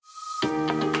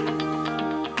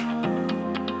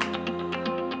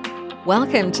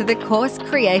Welcome to the Course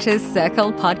Creators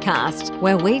Circle podcast,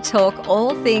 where we talk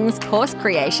all things course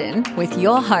creation with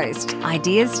your host,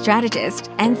 ideas strategist,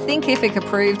 and Thinkific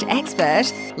approved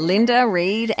expert, Linda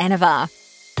Reed Enever.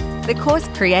 The Course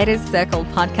Creators Circle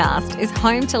podcast is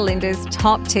home to Linda's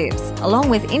top tips, along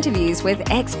with interviews with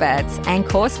experts and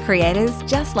course creators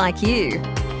just like you.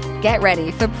 Get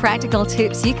ready for practical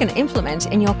tips you can implement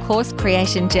in your course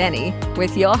creation journey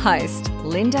with your host,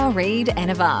 Linda Reed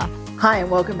Enever. Hi,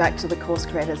 and welcome back to the Course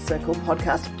Creators Circle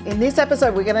podcast. In this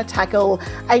episode, we're going to tackle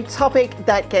a topic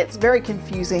that gets very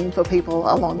confusing for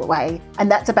people along the way,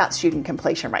 and that's about student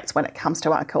completion rates when it comes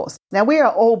to our course. Now, we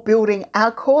are all building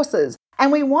our courses,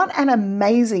 and we want an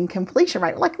amazing completion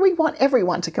rate. Like, we want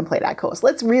everyone to complete our course.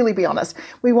 Let's really be honest.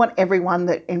 We want everyone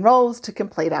that enrolls to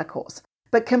complete our course.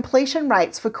 But completion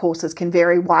rates for courses can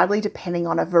vary widely depending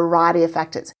on a variety of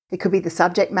factors. It could be the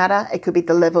subject matter, it could be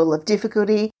the level of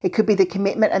difficulty, it could be the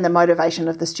commitment and the motivation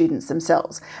of the students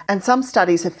themselves. And some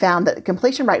studies have found that the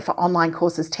completion rate for online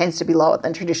courses tends to be lower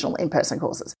than traditional in-person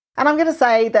courses. And I'm going to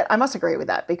say that I must agree with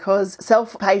that, because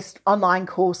self-paced online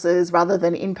courses rather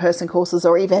than in-person courses,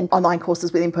 or even online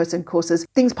courses with in-person courses,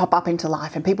 things pop up into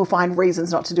life and people find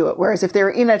reasons not to do it. Whereas if they're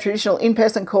in a traditional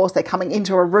in-person course, they're coming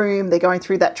into a room, they're going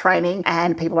through that training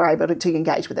and people are able to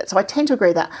engage with it. So I tend to agree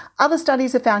with that. Other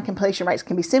studies have found completion rates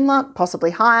can be similar,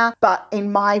 possibly higher, but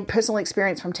in my personal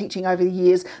experience from teaching over the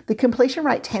years, the completion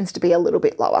rate tends to be a little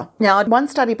bit lower. Now, one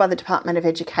study by the Department of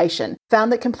Education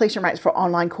found that completion rates for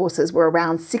online courses were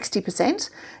around 60%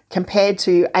 compared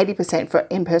to 80% for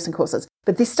in-person courses.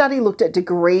 But this study looked at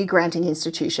degree granting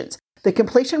institutions. The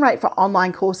completion rate for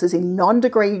online courses in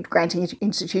non-degree granting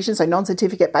institutions, so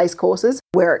non-certificate based courses,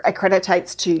 where it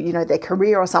accreditates to, their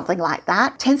career or something like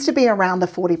that, tends to be around the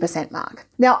 40% mark.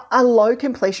 Now, a low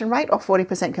completion rate or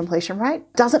 40% completion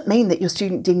rate doesn't mean that your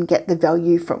student didn't get the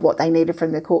value from what they needed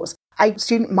from the course. A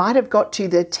student might have got to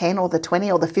the 10 or the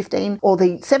 20 or the 15 or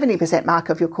the 70% mark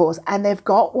of your course, and they've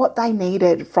got what they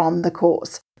needed from the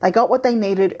course. They got what they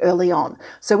needed early on.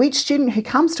 So each student who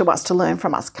comes to us to learn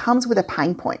from us comes with a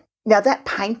pain point. Now, that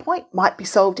pain point might be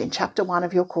solved in chapter 1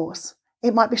 of your course.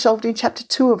 It might be solved in chapter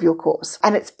 2 of your course.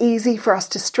 And it's easy for us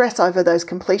to stress over those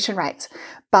completion rates.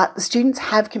 But the students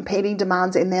have competing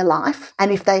demands in their life.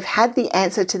 And if they've had the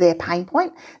answer to their pain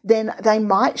point, then they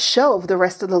might shelve the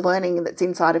rest of the learning that's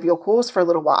inside of your course for a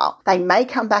little while. They may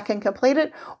come back and complete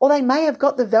it, or they may have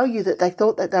got the value that they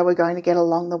thought that they were going to get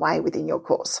along the way within your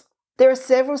course. There are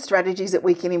several strategies that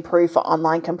we can improve for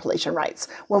online completion rates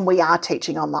when we are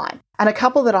teaching online. And a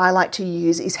couple that I like to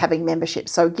use is having membership.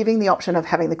 So giving the option of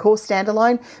having the course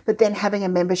standalone, but then having a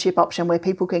membership option where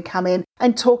people can come in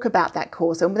and talk about that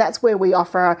course. And that's where we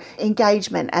offer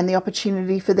engagement and the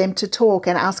opportunity for them to talk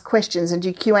and ask questions and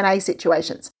do Q&A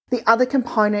situations. The other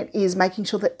component is making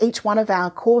sure that each one of our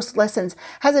course lessons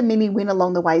has a mini win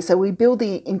along the way. So we build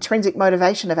the intrinsic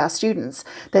motivation of our students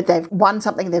that they've won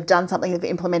something, they've done something, they've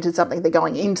implemented something, they're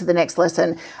going into the next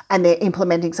lesson and they're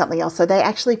implementing something else. So they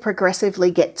actually progressively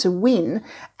get to win,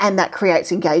 and that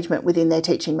creates engagement within their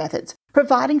teaching methods.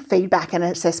 Providing feedback and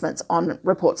assessments on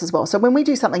reports as well. So when we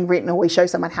do something written or we show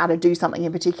someone how to do something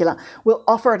in particular, we'll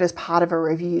offer it as part of a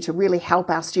review to really help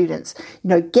our students,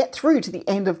 get through to the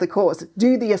end of the course,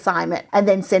 do the assignment, and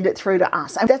then send it through to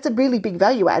us. And that's a really big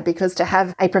value add, because to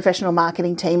have a professional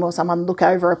marketing team or someone look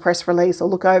over a press release or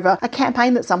look over a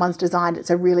campaign that someone's designed, it's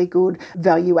a really good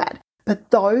value add.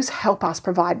 But those help us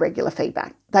provide regular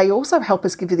feedback. They also help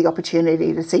us give you the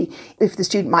opportunity to see if the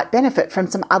student might benefit from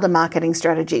some other marketing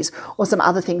strategies or some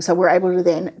other things, so we're able to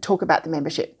then talk about the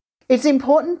membership. It's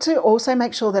important to also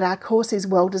make sure that our course is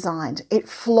well designed. It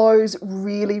flows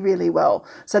really, really well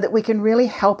so that we can really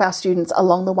help our students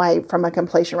along the way from a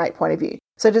completion rate point of view.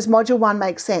 So does module 1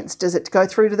 make sense? Does it go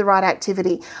through to the right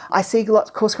activity? I see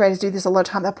lots of course creators do this a lot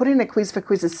of time. They put in a quiz for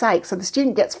quiz's sake, so the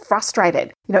student gets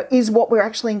frustrated. Is what we're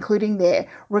actually including there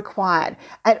required?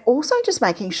 And also just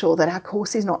making sure that our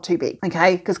course is not too big,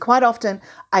 okay? Because quite often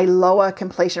a lower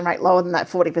completion rate, lower than that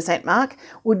 40% mark,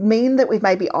 would mean that we've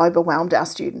maybe overwhelmed our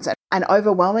students. And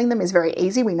overwhelming them is very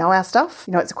easy. We know our stuff.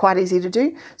 It's quite easy to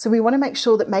do. So we want to make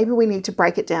sure that maybe we need to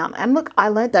break it down. And look, I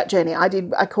learned that journey. I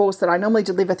did a course that I normally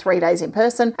deliver 3 days in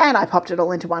person, and I popped it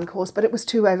all into one course, but it was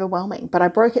too overwhelming. But I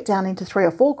broke it down into 3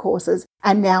 or 4 courses,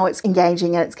 and now it's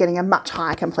engaging and it's getting a much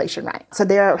higher completion rate. So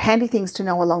there are handy things to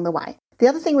know along the way. The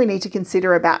other thing we need to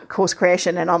consider about course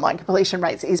creation and online completion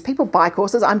rates is people buy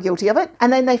courses, I'm guilty of it,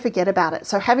 and then they forget about it.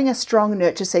 So having a strong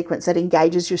nurture sequence that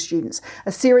engages your students,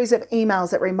 a series of emails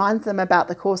that reminds them about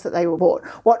the course that they were bought,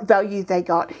 what value they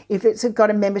got, if it's got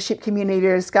a membership community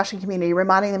or a discussion community,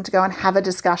 reminding them to go and have a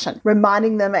discussion,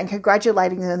 reminding them and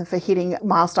congratulating them for hitting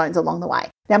milestones along the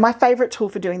way. Now, my favourite tool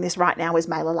for doing this right now is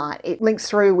MailerLite. It links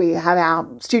through, we have our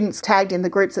students tagged in the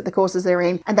groups that the courses they're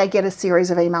in, and they get a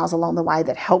series of emails along the way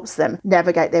that helps them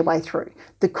navigate their way through.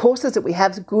 The courses that we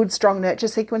have good, strong nurture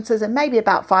sequences, and maybe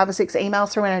about 5 or 6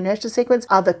 emails through in our nurture sequence,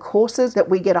 are the courses that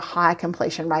we get a higher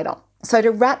completion rate on. So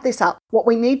to wrap this up, what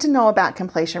we need to know about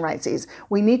completion rates is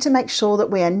we need to make sure that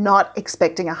we are not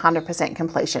expecting 100%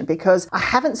 completion, because I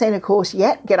haven't seen a course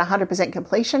yet get 100%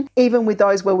 completion, even with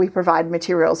those where we provide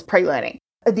materials pre-learning.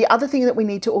 The other thing that we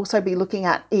need to also be looking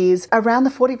at is around the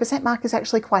 40% mark is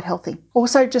actually quite healthy.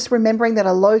 Also, just remembering that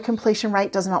a low completion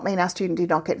rate does not mean our student did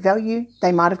not get value.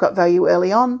 They might have got value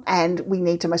early on, and we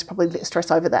need to most probably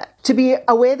stress over that. To be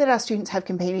aware that our students have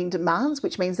competing demands,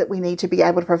 which means that we need to be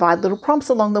able to provide little prompts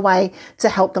along the way to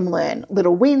help them learn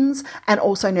little wins, and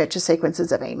also nurture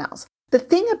sequences of emails. The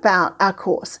thing about our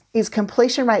course is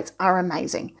completion rates are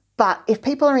amazing. But if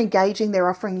people are engaging, they're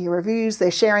offering you reviews, they're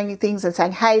sharing you things and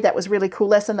saying, hey, that was a really cool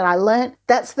lesson that I learned,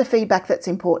 that's the feedback that's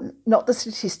important, not the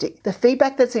statistic. The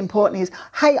feedback that's important is,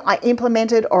 hey, I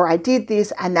implemented or I did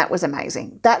this and that was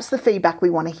amazing. That's the feedback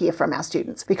we want to hear from our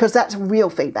students, because that's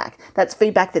real feedback. That's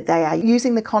feedback that they are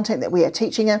using the content that we are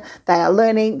teaching them, they are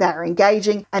learning, they are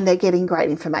engaging, and they're getting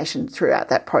great information throughout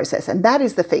that process. And that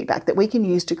is the feedback that we can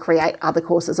use to create other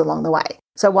courses along the way.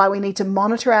 So while we need to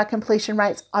monitor our completion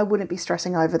rates, I wouldn't be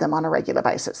stressing over them on a regular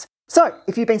basis. So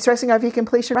if you've been stressing over your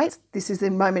completion rates, this is the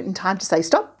moment in time to say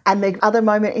stop, and the other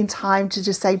moment in time to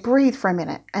just say breathe for a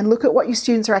minute and look at what your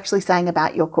students are actually saying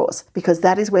about your course, because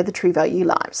that is where the true value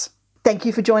lies. Thank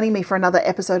you for joining me for another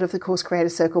episode of the Course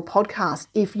Creators Circle podcast.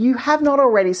 If you have not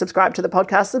already subscribed to the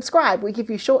podcast, subscribe. We give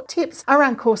you short tips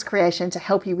around course creation to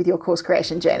help you with your course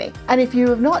creation journey. And if you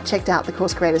have not checked out the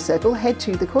Course Creators Circle, head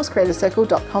to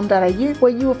thecoursecreatorscircle.com.au,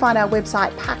 where you will find our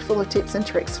website packed full of tips and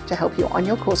tricks to help you on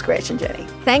your course creation journey.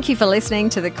 Thank you for listening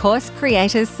to the Course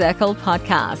Creators Circle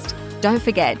podcast. Don't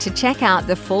forget to check out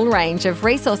the full range of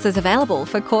resources available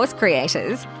for course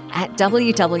creators at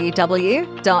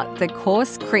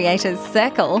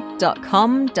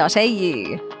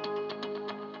www.thecoursecreatorscircle.com.au.